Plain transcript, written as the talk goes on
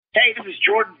Hey, this is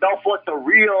Jordan Belfort, the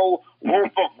real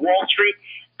Wolf of Wall Street,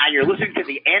 and you're listening to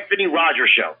The Anthony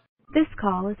Rogers Show. This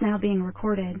call is now being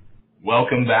recorded.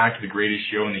 Welcome back to the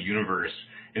greatest show in the universe.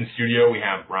 In studio, we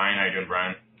have Brian. How you doing,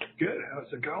 Brian? Good.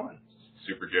 How's it going?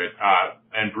 Super good.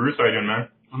 And Bruce, how you doing, man?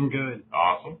 I'm good.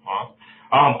 Awesome.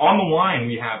 On the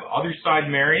line, we have Other Side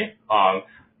Mary,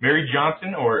 Mary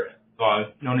Johnson, or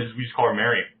known as, we just call her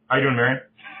Mary. How you doing, Mary?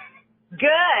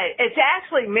 Good. It's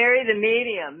actually Mary the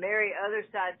Medium, Mary Other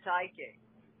Side Psychic.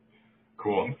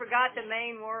 Cool. You forgot the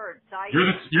main word, psychic.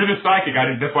 You're the psychic.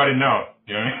 That's why I didn't know.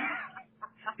 You know?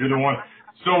 You're the one.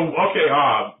 So, okay,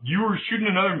 you were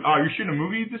shooting you're shooting a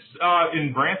movie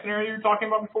in Branson area you were talking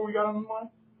about before we got on the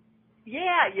line?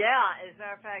 Yeah. As a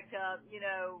matter of fact,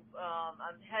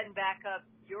 I'm heading back up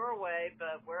your way,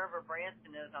 but wherever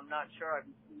Branson is, I'm not sure.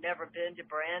 I've never been to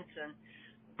Branson.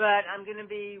 But I'm going to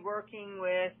be working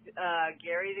with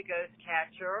Gary the Ghost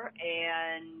Catcher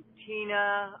and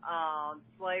Tina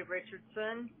Slave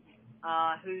Richardson,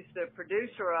 who's the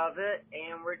producer of it,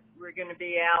 and we're going to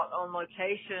be out on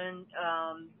location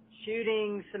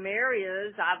shooting some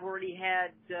areas. I've already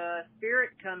had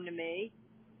Spirit come to me,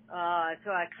 so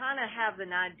I kind of have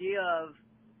an idea of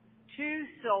two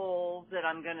souls that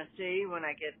I'm going to see when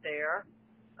I get there.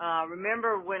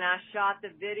 Remember when I shot the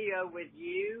video with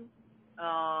you?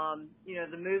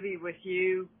 The movie with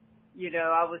you,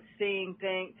 I was seeing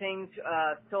things,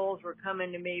 souls were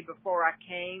coming to me before I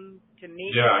came to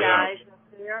meet you guys up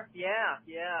there. Yeah.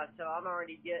 So I'm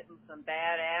already getting some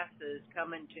badasses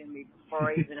coming to me before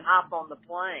I even hop on the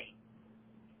plane.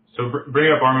 So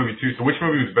bring up our movie too. So which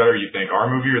movie was better, you think? Our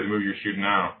movie or the movie you're shooting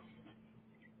now?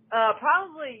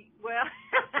 Probably, well,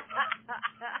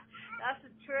 that's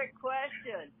a trick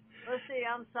question. Let's see,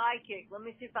 I'm psychic. Let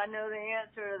me see if I know the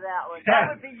answer to that one.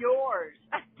 That would be yours.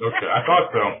 Okay, I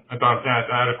thought so. I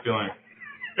had a feeling.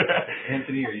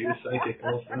 Anthony, are you a psychic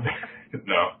also?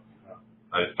 No.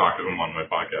 I just talk to him on my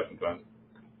podcast sometimes.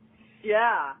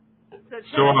 Yeah.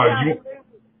 So what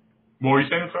were you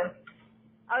saying, sorry?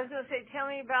 I was going to say, tell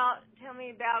me about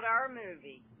our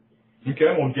movie.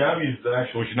 Okay, well, Gabby's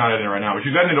actually, she's not editing it right now, but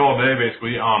she's editing it all day,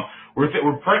 basically. We're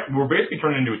basically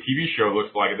turning into a TV show, it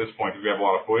looks like, at this point, because we have a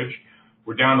lot of footage.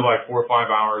 We're down to like 4 or 5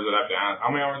 hours. I'd have to ask.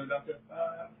 How many hours is it down to?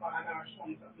 5 hours,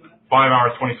 27 minutes. 5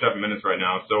 hours, 27 minutes right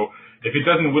now. So if it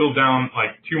doesn't whittle down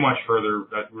like too much further,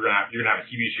 you're gonna have a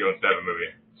TV show instead of a movie.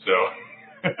 So.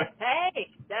 Hey,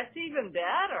 that's even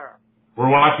better. We're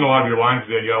watching a lot of your lines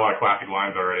today. You got a lot of classic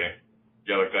lines already.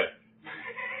 Yeah, like that.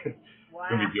 Wow.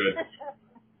 It's gonna be good.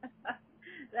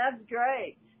 That's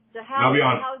great. So how's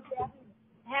Gabby?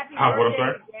 Happy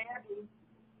birthday, Gabby.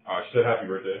 She said happy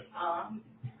birthday.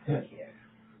 Thank you.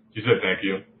 She said thank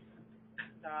you.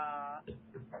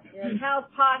 And how's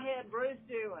Pothead Bruce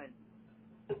doing?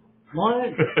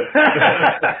 What?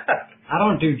 I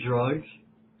don't do drugs.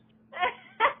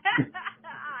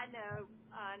 I know,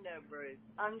 Bruce.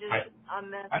 I'm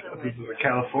messing I thought with this you. was a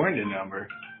California number.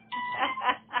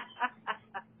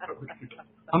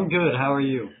 I'm good. How are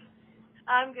you?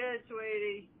 I'm good,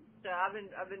 sweetie. So I've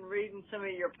been reading some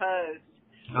of your posts.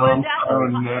 No.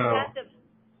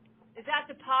 Is that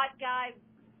the pot guy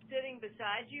sitting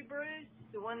beside you, Bruce?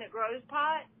 The one that grows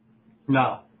pot?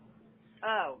 No.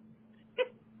 Oh.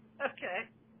 Okay.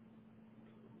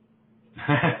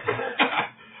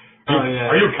 Oh yeah.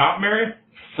 Are you a cop, Mary?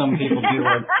 Some people do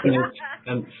like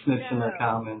snitch in their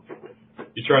comments.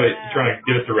 You trying to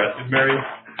get us arrested, Mary?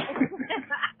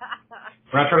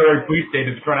 We're not trying to go to police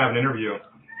station. We're trying to have an interview.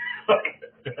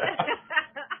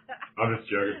 I'm just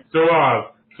joking. So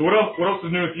what else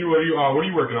is new with you? What are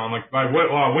you working on? Like,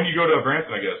 when you go to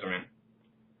Branson, I guess. I mean.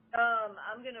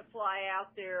 I'm gonna fly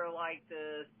out there like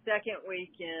the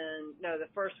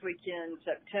first weekend in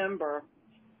September,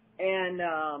 and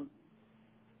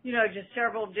just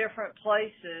several different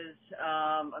places.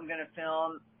 I'm gonna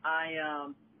film. I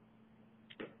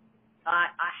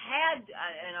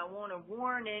want to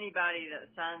warn anybody that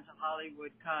signs a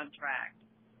Hollywood contract.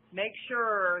 Make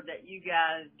sure that you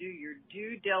guys do your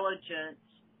due diligence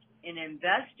in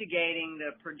investigating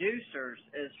the producers.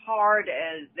 As hard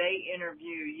as they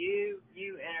interview you,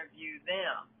 you interview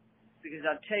them. Because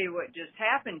I'll tell you what just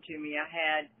happened to me. I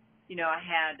had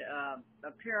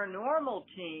a paranormal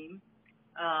team,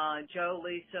 Joe,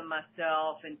 Lisa,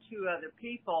 myself, and 2 other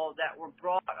people that were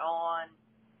brought on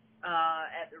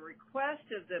at the request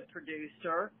of the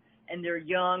producer, and they're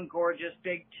young, gorgeous,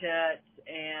 big tits,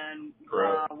 and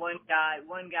one guy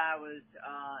was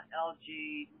LGBT,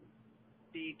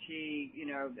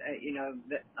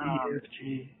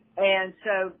 and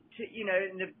so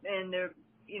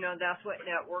that's what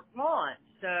network wants.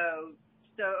 So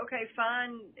okay,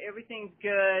 fine, everything's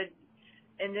good.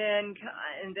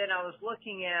 then I was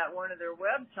looking at one of their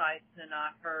websites, and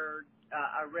I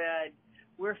read,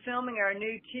 we're filming our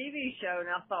new TV show, and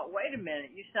I thought, wait a minute,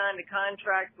 you signed a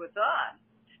contract with us.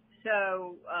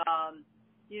 So,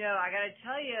 I got to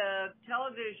tell you,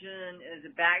 television is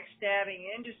a backstabbing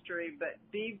industry, but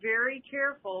be very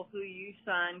careful who you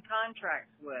sign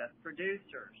contracts with,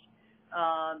 producers,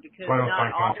 because I don't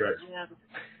sign all contracts. of them.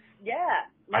 Yeah,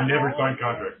 I never sign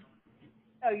contracts.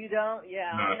 Oh, you don't?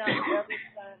 Yeah, No. I'm not ever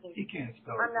signing. He can't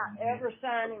spell I'm not ever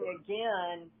signing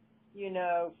again,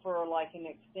 for like an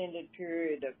extended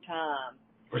period of time.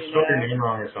 Or spell your name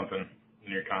wrong or something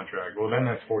in your contract. Well, then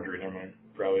that's forgery. Never mind.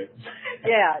 Probably.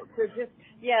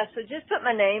 So just put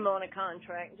my name on a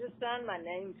contract. Just sign my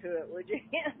name to it, would you?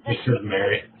 Just says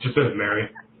Mary. Just says Mary.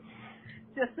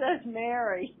 Just says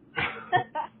Mary.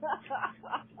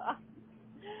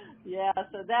 Yeah,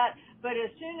 but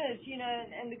as soon as,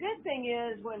 and the good thing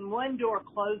is when one door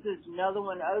closes, another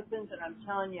one opens, and I'm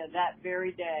telling you, that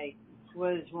very day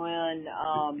was when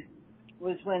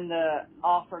the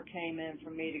offer came in for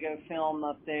me to go film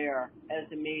up there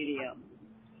as a medium.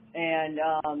 And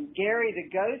Gary, the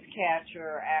ghost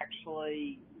catcher,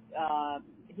 actually,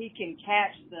 he can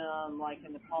catch them like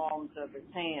in the palms of his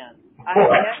hand.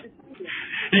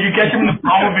 You can catch him in the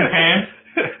palm of his hand?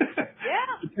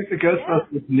 Yeah. It took the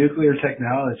Ghostbusters with nuclear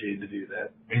technology to do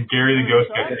that. And Gary the ghost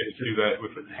catcher to do that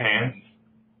with his hands?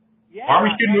 Yeah. Why are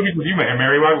we shooting movies with you,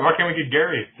 Mary? Why can't we get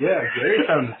Gary? Yeah, Gary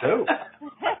sounds dope.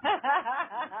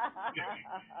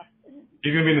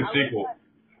 He's going to be in the sequel.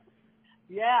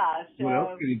 Yeah, so What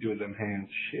else can he do with them hands?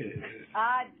 Shit.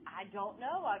 I don't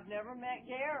know. I've never met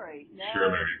Gary. No.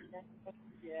 Sure, Mary.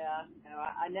 Yeah, no,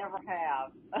 I never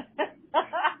have.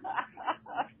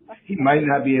 He might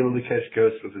not be able to catch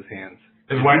ghosts with his hands.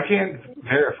 His wife can't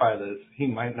verify this. He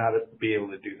might not be able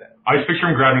to do that. I just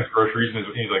picture him grabbing his groceries, and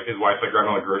he's like, his wife's like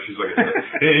grabbing all the groceries, like,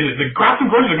 he's like, grab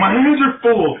some groceries, like, my hands are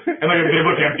full, and like, they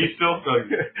look empty still, so like,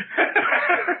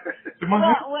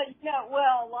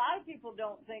 well, a lot of people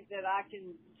don't think that I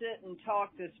can sit and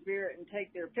talk to spirit and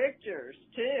take their pictures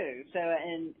too. So,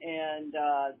 and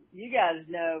you guys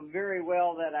know very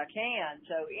well that I can.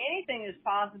 So anything is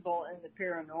possible in the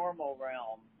paranormal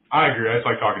realm. I agree. I just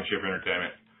like talking shit for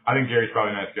entertainment. I think Gary's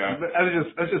probably a nice guy. But I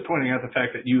was just pointing out the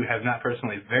fact that you have not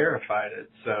personally verified it,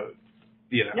 so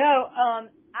No,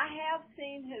 I have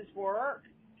seen his work.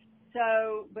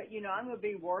 So, but I'm going to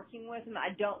be working with him.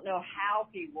 I don't know how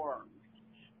he works,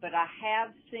 but I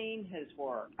have seen his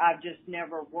work. I've just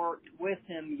never worked with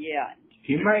him yet.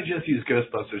 He might just use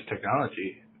Ghostbusters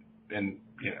technology, and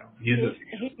use it.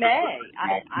 He may.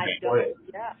 I don't.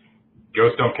 Yeah.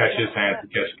 Ghosts don't catch his hands. He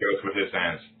catches ghosts with his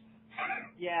hands.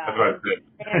 Yeah. That's what I said.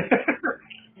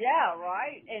 Yeah,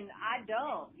 right. And I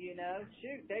don't,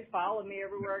 Shoot, they follow me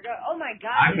everywhere I go. Oh my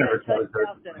God! I've never tried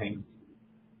to paint.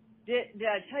 Did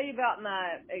I tell you about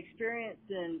my experience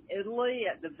in Italy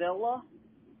at the villa?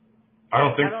 I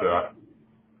don't think so.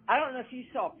 I don't know if you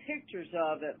saw pictures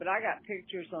of it, but I got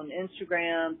pictures on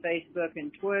Instagram, Facebook,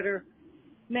 and Twitter.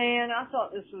 Man, I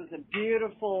thought this was a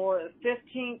beautiful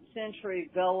 15th century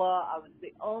villa. I was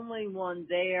the only one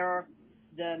there.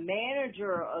 The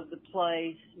manager of the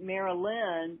place,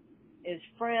 Marilyn, is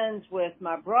friends with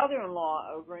my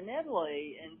brother-in-law over in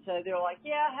Italy. And so they're like,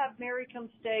 yeah, have Mary come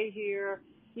stay here.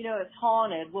 It's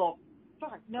haunted. Well,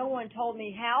 fuck, no one told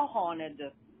me how haunted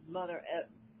the mother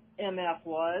MF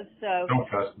was. So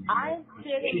I'm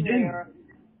sitting there.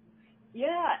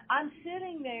 Yeah, I'm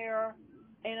sitting there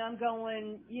and I'm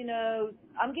going,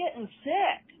 I'm getting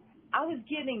sick. I was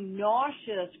getting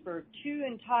nauseous for 2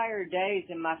 entire days,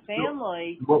 and my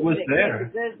family. What was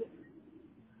there?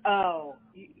 Oh,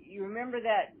 you remember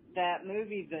that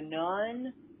movie, The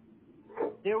Nun?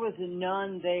 There was a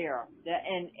nun there,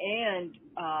 and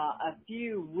a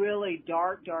few really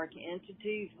dark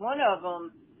entities. One of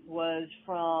them was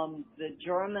from the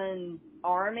German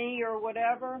army or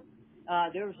whatever.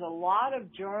 There was a lot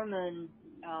of German.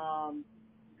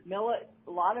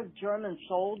 A lot of German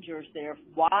soldiers there.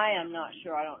 Why, I'm not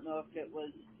sure. I don't know if it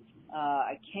was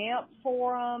a camp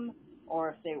for them or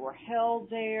if they were held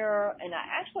there. And I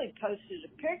actually posted a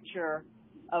picture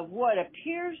of what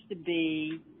appears to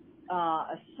be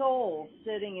a soul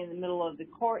sitting in the middle of the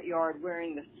courtyard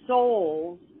wearing the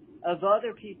souls of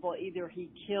other people either he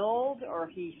killed or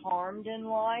he harmed in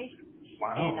life.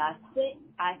 Wow. And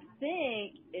I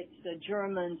think it's a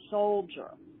German soldier.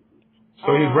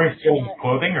 So he's wearing souls as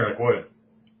clothing, or like what?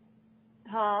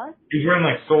 Huh? He's wearing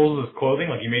like souls as clothing,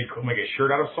 like he made like a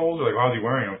shirt out of souls, or like how's he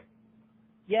wearing them?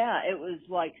 Yeah, it was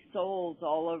like souls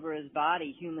all over his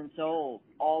body, human souls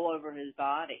all over his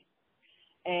body.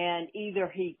 And either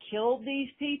he killed these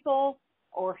people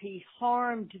or he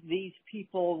harmed these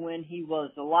people when he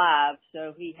was alive,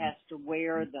 so he has to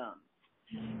wear them.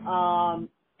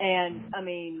 And I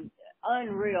mean,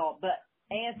 unreal. But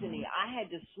Anthony, I had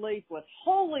to sleep with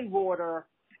holy water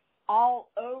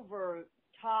all over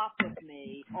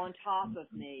on top of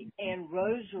me, and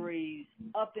rosaries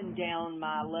up and down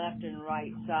my left and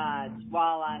right sides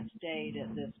while I stayed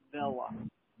at this villa.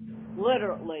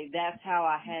 Literally, that's how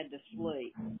I had to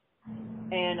sleep.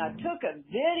 And I took a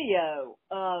video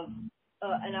of,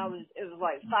 and it was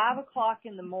like 5 o'clock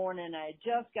in the morning. I had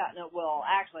just gotten up. Well,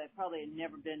 actually, I probably had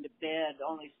never been to bed,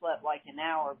 only slept like an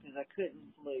hour because I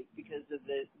couldn't sleep because of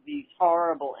these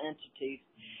horrible entities.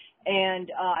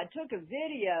 And I took a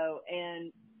video,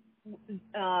 and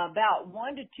about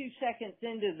 1 to 2 seconds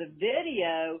into the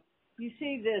video, you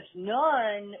see this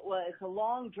nun with a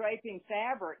long draping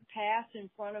fabric pass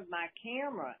in front of my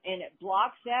camera, and it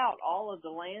blocks out all of the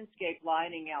landscape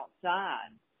lighting outside.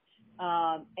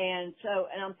 And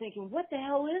I'm thinking, what the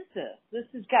hell is this? This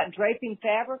has got draping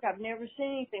fabric. I've never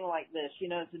seen anything like this. You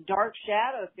know, it's a dark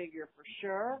shadow figure for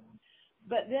sure.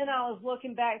 But then I was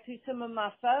looking back through some of my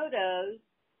photos,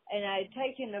 and I had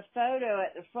taken a photo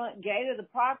at the front gate of the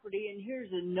property, and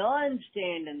here's a nun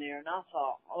standing there. And I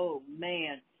thought, oh,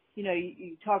 man. You know,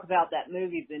 you talk about that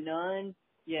movie, The Nun.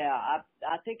 Yeah,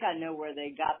 I think I know where they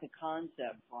got the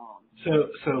concept from. So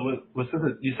was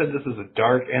this you said this was a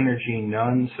dark energy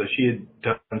nun, so she had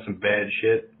done some bad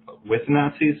shit with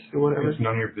Nazis or whatever? It's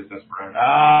none of your business, Brian.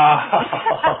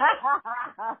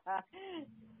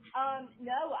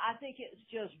 No, I think it's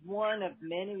just one of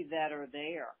many that are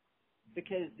there.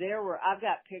 Because I've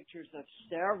got pictures of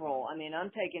several. I mean, I'm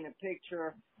taking a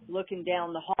picture looking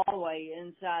down the hallway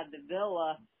inside the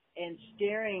villa, and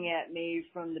staring at me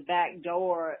from the back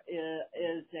door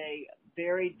is a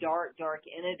very dark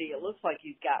entity. It looks like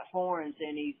he's got horns,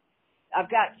 and I've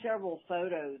got several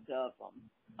photos of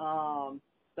him.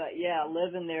 But yeah,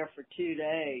 living there for 2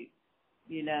 days,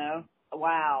 you know,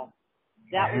 wow.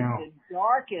 That was the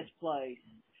darkest place.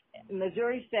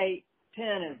 Missouri State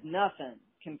Pen is nothing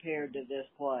compared to this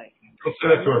place. Let's say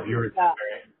that to our viewers.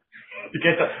 You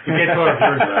can't tell our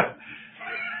viewers that.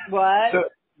 What?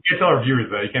 You can't tell our viewers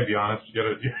that. You can't be honest. You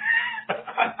gotta.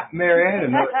 Mary, I had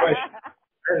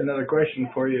another question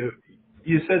for you.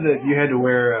 You said that you had to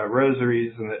wear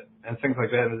rosaries and things like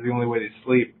that, and it's the only way to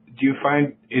sleep. Do you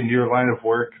find in your line of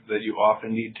work that you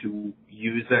often need to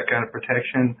use that kind of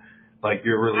protection? Like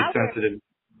you're really sensitive?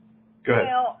 Go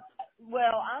ahead.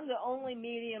 Well, I'm the only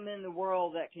medium in the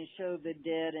world that can show the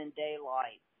dead in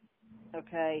daylight,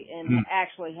 okay, and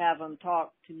actually have them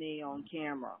talk to me on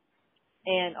camera.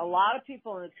 And a lot of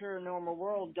people in the paranormal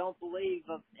world don't believe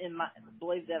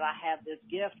that I have this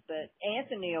gift, but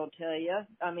Anthony will tell you,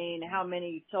 I mean, how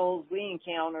many souls we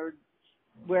encountered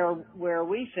where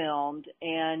we filmed,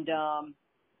 and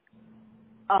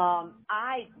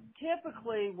I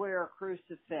typically wear a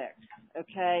crucifix,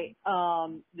 okay?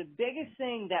 The biggest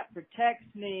thing that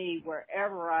protects me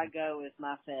wherever I go is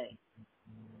my faith.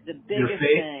 The biggest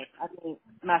thing. I mean,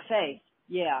 my faith,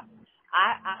 yeah.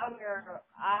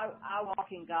 I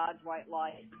walk in God's white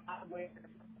light. I wear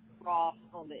a cross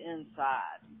on the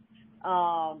inside.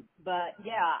 But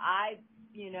yeah, I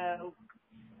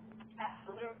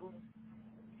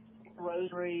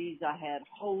rosaries. I had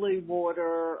holy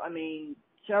water. I mean,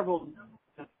 several.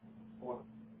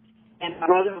 And my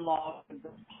brother-in-law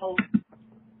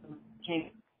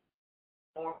came,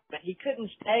 but he couldn't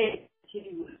stay.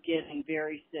 He was getting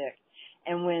very sick.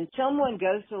 And when someone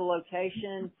goes to a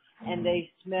location and they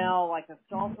smell like a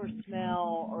sulfur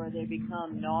smell, or they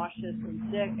become nauseous and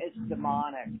sick, it's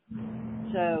demonic.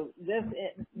 So this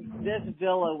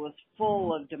villa was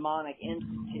full of demonic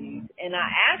entities. And I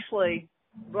actually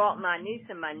brought my niece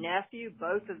and my nephew.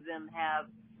 Both of them have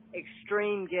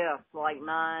extreme gifts like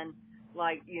mine,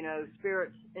 like, you know,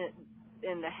 spirits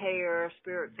in the hair,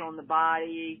 spirits on the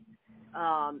body.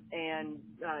 And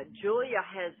Julia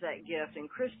has that gift, and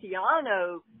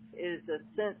Cristiano is a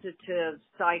sensitive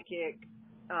psychic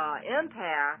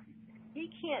empath. He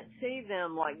can't see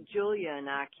them like Julia and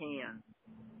I can,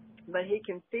 but he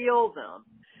can feel them.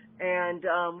 And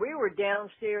we were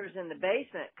downstairs in the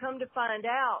basement. Come to find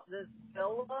out, this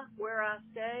villa where I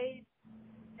stayed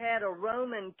had a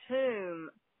Roman tomb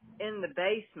in the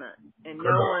basement, and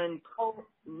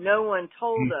no one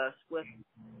told us,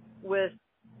 with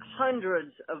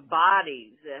hundreds of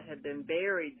bodies that had been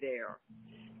buried there.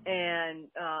 And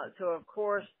so, of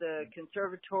course, the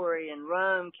conservatory in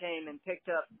Rome came and picked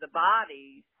up the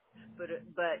bodies,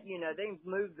 but you know, they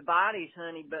moved the bodies,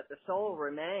 honey, but the soul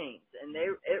remains, and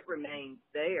it remains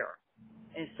there.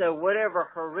 And so whatever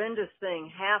horrendous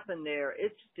thing happened there,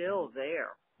 it's still there.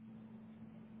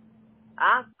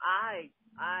 I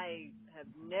have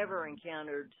never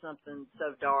encountered something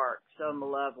so dark, so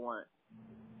malevolent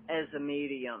as a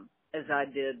medium as I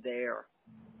did there.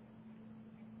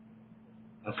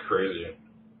 That's crazy.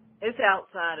 It's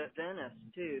outside of Venice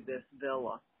too, this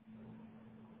villa.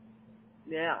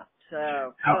 Yeah.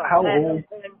 So how old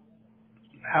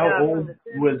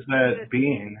was that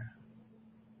being?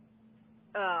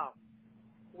 Oh,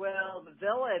 well, the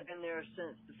villa had been there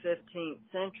since the 15th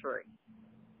century.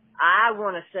 I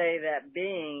want to say that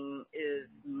being is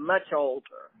much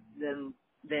older than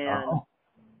that.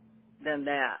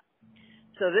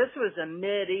 So this was a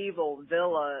medieval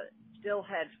villa, still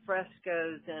had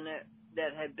frescoes in it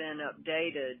that had been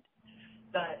updated,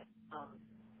 but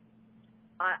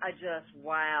I just,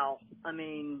 wow. I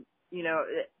mean,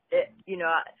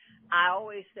 I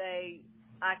always say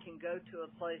I can go to a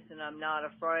place and I'm not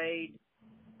afraid.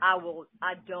 I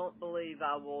don't believe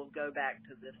I will go back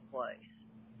to this place.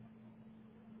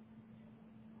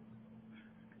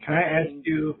 Can I ask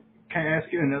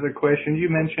you another question? You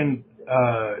mentioned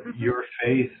your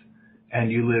faith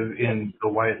and you live in the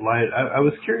white light. I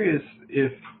was curious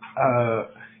if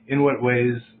in what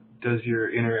ways does your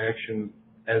interaction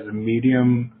as a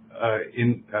medium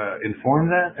inform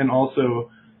that, and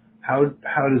also how do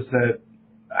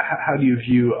you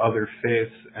view other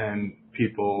faiths and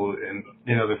people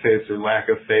in other faiths or lack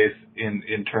of faith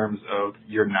in terms of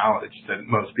your knowledge that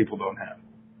most people don't have?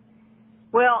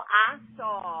 Well, I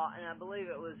saw, and I believe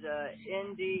it was a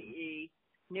NDE,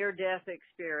 near-death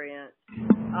experience.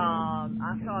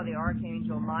 I saw the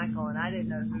Archangel Michael, and I didn't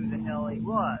know who the hell he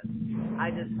was.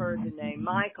 I just heard the name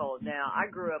Michael. Now, I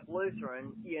grew up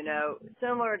Lutheran,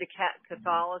 similar to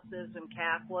Catholicism,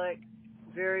 Catholic,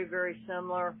 very, very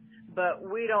similar. But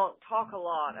we don't talk a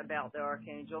lot about the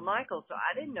Archangel Michael, so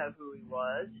I didn't know who he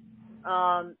was.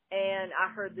 And I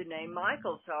heard the name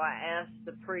Michael, so I asked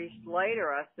the priest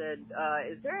later, I said,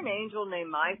 is there an angel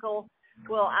named Michael?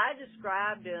 Well, I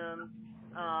described him,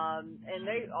 and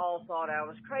they all thought I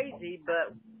was crazy,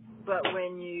 but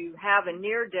when you have a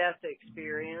near-death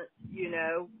experience, you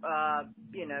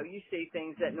see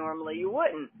things that normally you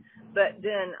wouldn't. But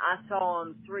then I saw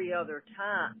him two other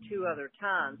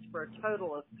times, for a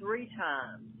total of 3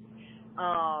 times.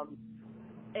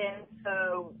 And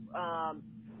so,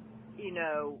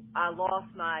 I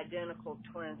lost my identical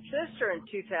twin sister in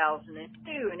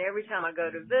 2002, and every time I go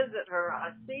to visit her,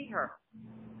 I see her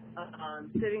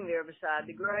sitting there beside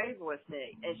the grave with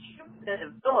me, and she was in a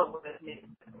villa with me.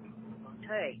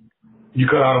 Hey. You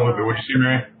cut out a little bit. What'd you see,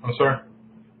 Mary? I'm sorry.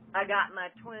 I got my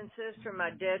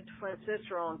dead twin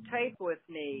sister on tape with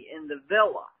me in the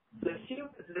villa, so she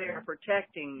was there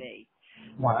protecting me.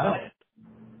 Wow.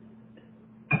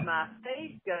 But my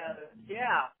faith goes,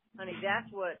 yeah. Honey, that's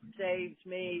what saves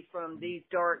me from these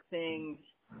dark things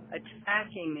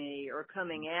attacking me or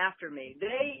coming after me.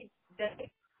 They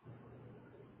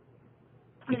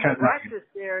in the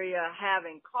breakfast area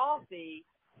having coffee,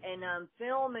 and I'm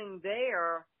filming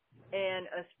there, and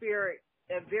a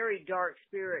very dark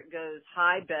spirit goes,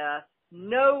 "Hi, Beth."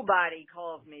 Nobody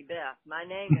calls me Beth. My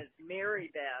name is Mary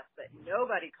Beth, but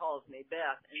nobody calls me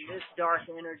Beth. And this dark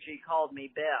energy called me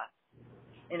Beth.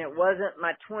 And it wasn't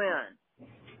my twin.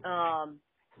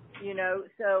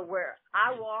 So where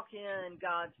I walk in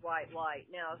God's white light.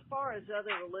 Now, as far as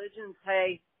other religions,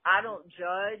 hey, I don't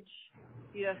judge.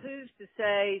 Who's to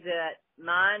say that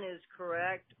mine is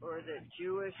correct or that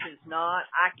Jewish is not?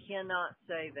 I cannot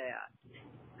say that.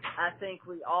 I think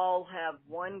we all have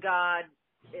one God.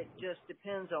 It just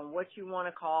depends on what you want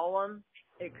to call him.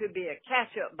 It could be a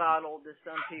ketchup bottle to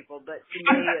some people, but to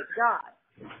me, it's God.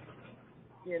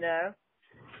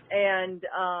 And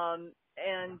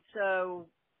so,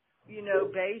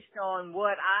 based on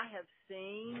what I have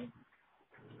seen,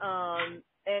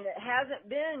 and it hasn't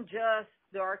been just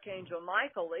the Archangel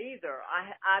Michael either.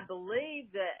 I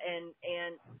believe that, and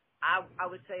I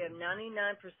would say I'm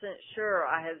 99% sure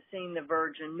I have seen the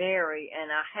Virgin Mary,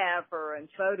 and I have her in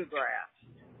photographs.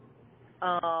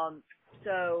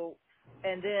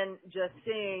 And then just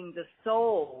seeing the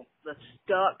souls, the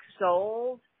stuck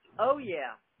souls. Oh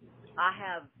yeah,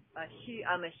 I'm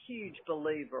a huge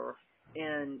believer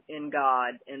in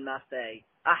God, in my faith.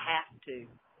 I have to.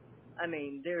 I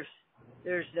mean, there's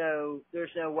no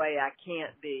way I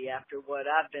can't be after what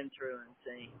I've been through and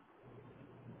seen.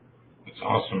 That's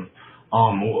awesome.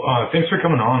 Thanks for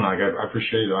coming on. I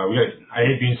appreciate it. I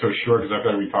hate being so short because I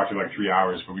feel like we talked for like 3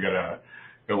 hours, but we got a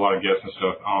lot of guests and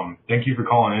stuff. Thank you for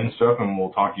calling in and stuff, and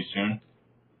we'll talk to you soon.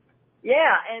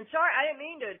 Yeah, and sorry, I didn't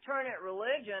mean to turn it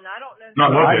religion. I don't know. No,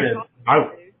 I loved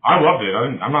it. I loved it.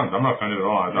 I'm not offended at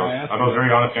all. I thought it was a very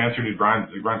honest answer to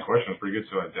Brian's question. It was pretty good.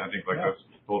 So I think the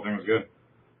whole thing was good.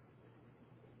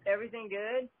 Everything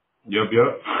good? Yep.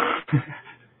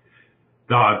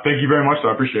 Thank you very much, though.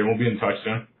 I appreciate it. We'll be in touch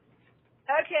soon.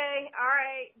 Okay. All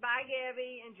right. Bye,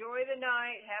 Gabby. Enjoy the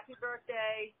night. Happy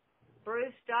birthday.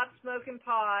 Bruce, stop smoking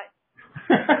pot.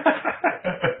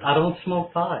 I don't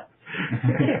smoke pot.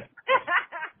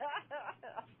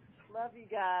 Love you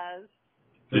guys.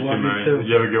 You too, man.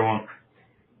 You have a good one.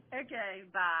 Okay.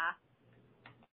 Bye.